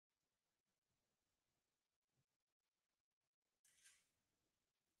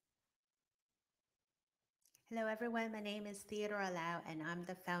Hello, everyone. My name is Theodora Lau, and I'm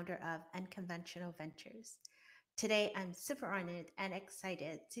the founder of Unconventional Ventures. Today, I'm super honored and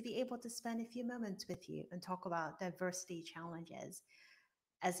excited to be able to spend a few moments with you and talk about diversity challenges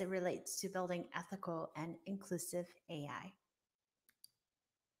as it relates to building ethical and inclusive AI.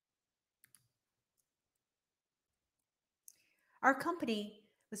 Our company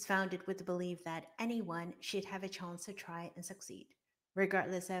was founded with the belief that anyone should have a chance to try and succeed,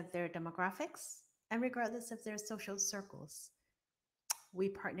 regardless of their demographics and regardless of their social circles. We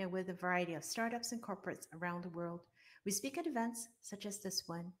partner with a variety of startups and corporates around the world. We speak at events such as this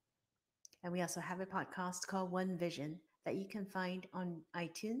one, and we also have a podcast called One Vision that you can find on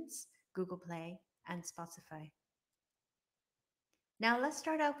iTunes, Google Play, and Spotify. Now, let's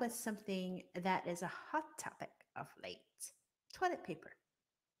start out with something that is a hot topic of late: toilet paper.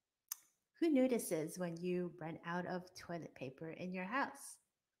 Who notices when you run out of toilet paper in your house?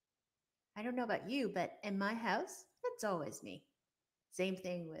 I don't know about you, but in my house, it's always me. Same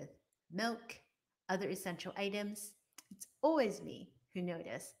thing with milk, other essential items. It's always me who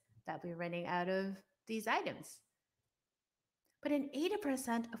notice that we're running out of these items. But in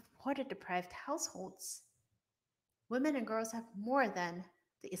 80% of water deprived households, women and girls have more than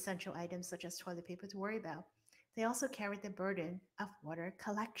the essential items such as toilet paper to worry about. They also carry the burden of water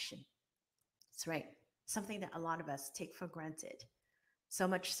collection. That's right, something that a lot of us take for granted. So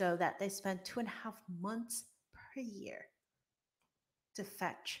much so that they spend 2.5 months per year to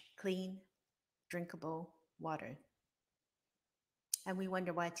fetch clean, drinkable water. And we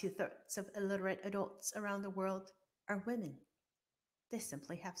wonder why two-thirds of illiterate adults around the world are women. They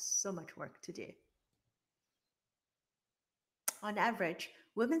simply have so much work to do. On average,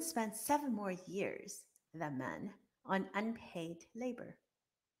 women spend 7 more years than men on unpaid labor.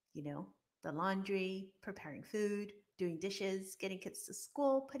 You know, the laundry, preparing food, doing dishes, getting kids to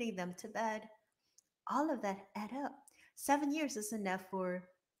school, putting them to bed. All of that add up. 7 years is enough for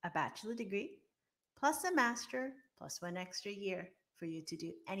a bachelor degree, plus a master, plus one extra year for you to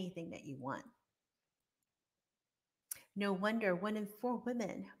do anything that you want. No wonder 1 in 4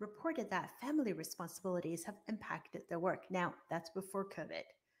 women reported that family responsibilities have impacted their work. Now, that's before COVID.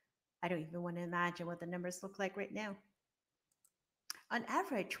 I don't even want to imagine what the numbers look like right now. On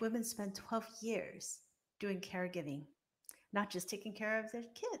average, women spend 12 years doing caregiving, not just taking care of their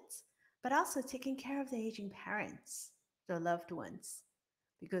kids, but also taking care of the aging parents, their loved ones,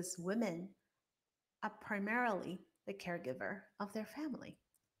 because women are primarily the caregiver of their family.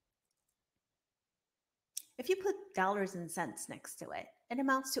 If you put dollars and cents next to it, it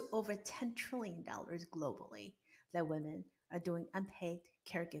amounts to over $10 trillion globally that women are doing unpaid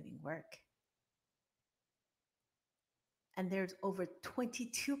caregiving work. And there's over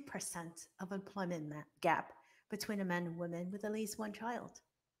 22% of employment gap between a man and women with at least one child.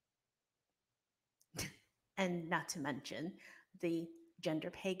 And not to mention the gender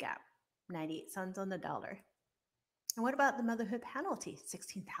pay gap, 98 cents on the dollar. And what about the motherhood penalty,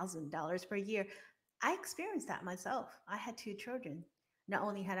 $16,000 per year? I experienced that myself. I had 2 children. Not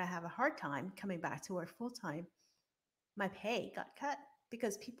only had I have a hard time coming back to work full time, my pay got cut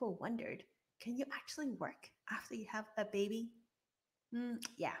because people wondered, can you actually work after you have a baby?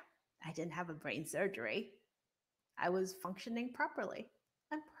 Yeah, I didn't have a brain surgery. I was functioning properly.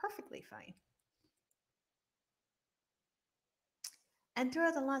 I'm perfectly fine. And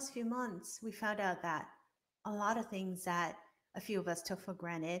throughout the last few months, we found out that a lot of things that a few of us took for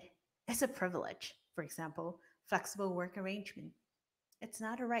granted is a privilege. For example, flexible work arrangement. It's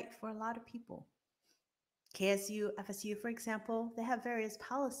not a right for a lot of people. KSU, FSU, for example, they have various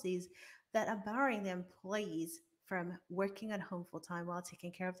policies that are barring the employees from working at home full time while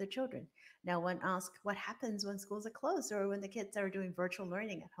taking care of their children. Now, one asks, what happens when schools are closed or when the kids are doing virtual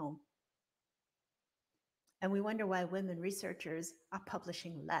learning at home? And we wonder why women researchers are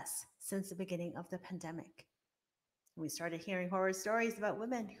publishing less since the beginning of the pandemic. We started hearing horror stories about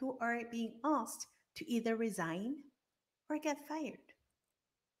women who are being asked to either resign or get fired.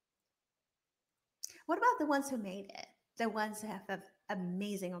 What about the ones who made it? The ones who have had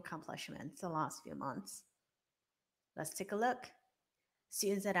amazing accomplishments the last few months? Let's take a look.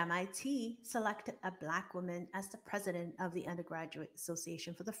 Students at MIT selected a Black woman as the president of the Undergraduate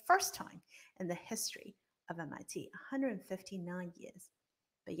Association for the first time in the history of MIT, 159 years.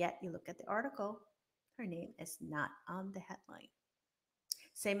 But yet, you look at the article, her name is not on the headline.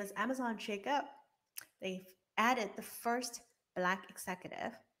 Same as Amazon Shake-Up. They've added the first Black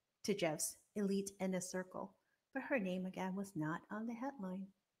executive to Jeff's elite inner circle, but her name again was not on the headline.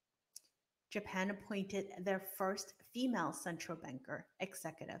 Japan appointed their first female central banker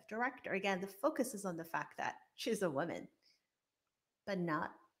executive director. Again, the focus is on the fact that she's a woman, but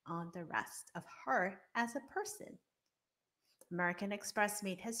not on the rest of her as a person. American Express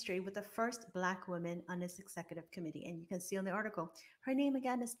made history with the first Black woman on its executive committee. And you can see on the article, her name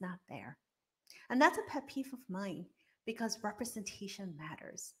again is not there. And that's a pet peeve of mine because representation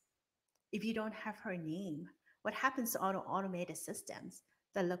matters. If you don't have her name, what happens to automated systems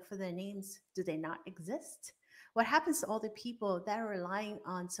that look for their names? Do they not exist? What happens to all the people that are relying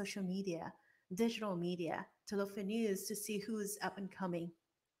on social media, digital media, to look for news to see who's up and coming?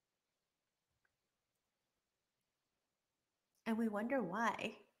 And we wonder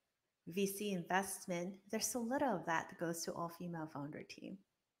why VC investment, there's so little of that goes to all female founder team.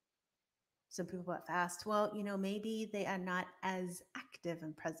 Some people have asked, well, maybe they are not as active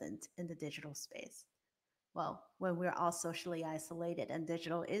and present in the digital space. Well, when we're all socially isolated and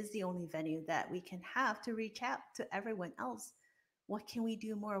digital is the only venue that we can have to reach out to everyone else, what can we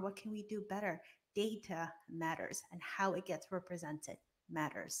do more? What can we do better? Data matters, and how it gets represented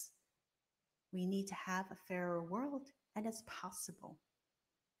matters. We need to have a fairer world, and it's possible.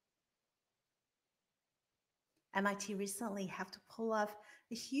 MIT recently had to pull off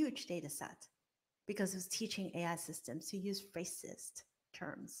a huge data set because it was teaching AI systems to use racist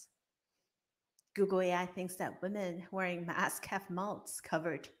terms. Google AI thinks that women wearing masks have mouths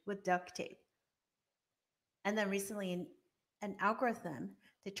covered with duct tape. And then recently, an algorithm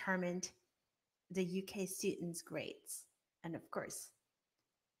determined the UK students' grades. And of course,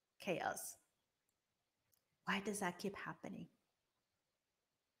 chaos. Why does that keep happening?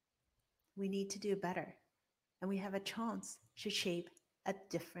 We need to do better. And we have a chance to shape a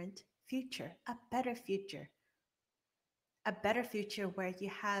different future, a better future where you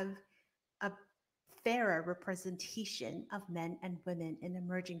have a fairer representation of men and women in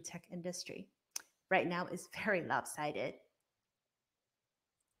emerging tech industry. Right now is very lopsided.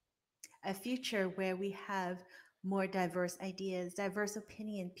 A future where we have more diverse ideas, diverse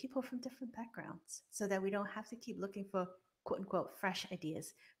opinion, people from different backgrounds, so that we don't have to keep looking for quote unquote fresh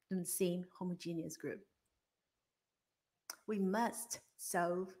ideas from the same homogeneous group. We must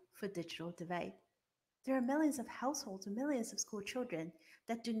solve for digital divide. There are millions of households and millions of school children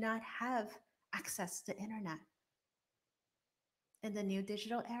that do not have access to the internet. In the new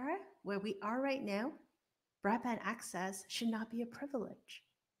digital era, where we are right now, broadband access should not be a privilege.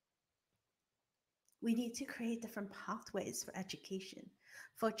 We need to create different pathways for education,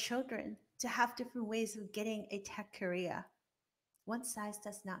 for children to have different ways of getting a tech career. One size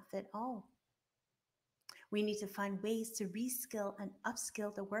does not fit all. We need to find ways to reskill and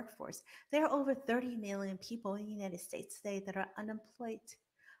upskill the workforce. There are over 30 million people in the United States today that are unemployed.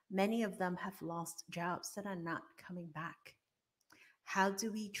 Many of them have lost jobs that are not coming back. How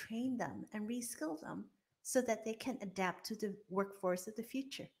do we train them and reskill them so that they can adapt to the workforce of the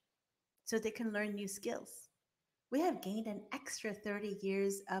future, so they can learn new skills? We have gained an extra 30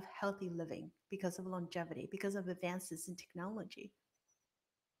 years of healthy living because of longevity, because of advances in technology.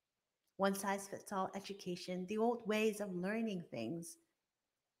 One size fits all education, the old ways of learning things,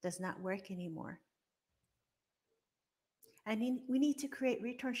 does not work anymore. And we need to create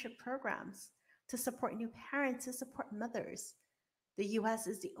returnship programs to support new parents, to support mothers. The US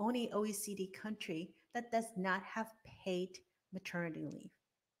is the only OECD country that does not have paid maternity leave.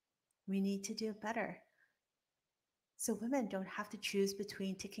 We need to do better so women don't have to choose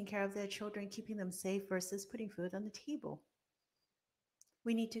between taking care of their children, keeping them safe, versus putting food on the table.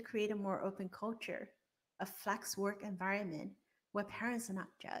 We need to create a more open culture, a flex work environment where parents are not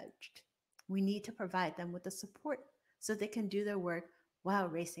judged. We need to provide them with the support so they can do their work while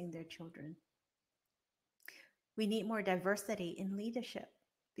raising their children. We need more diversity in leadership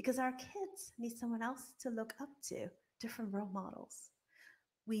because our kids need someone else to look up to, different role models.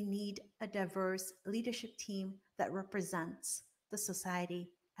 We need a diverse leadership team that represents the society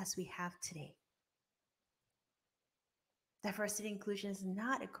as we have today. Diversity inclusion is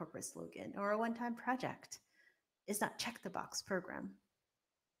not a corporate slogan or a one time project. It's not check the box program.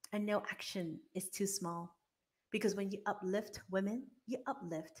 And no action is too small because when you uplift women, you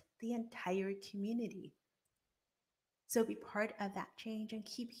uplift the entire community. So be part of that change and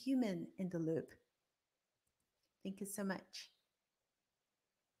keep human in the loop. Thank you so much.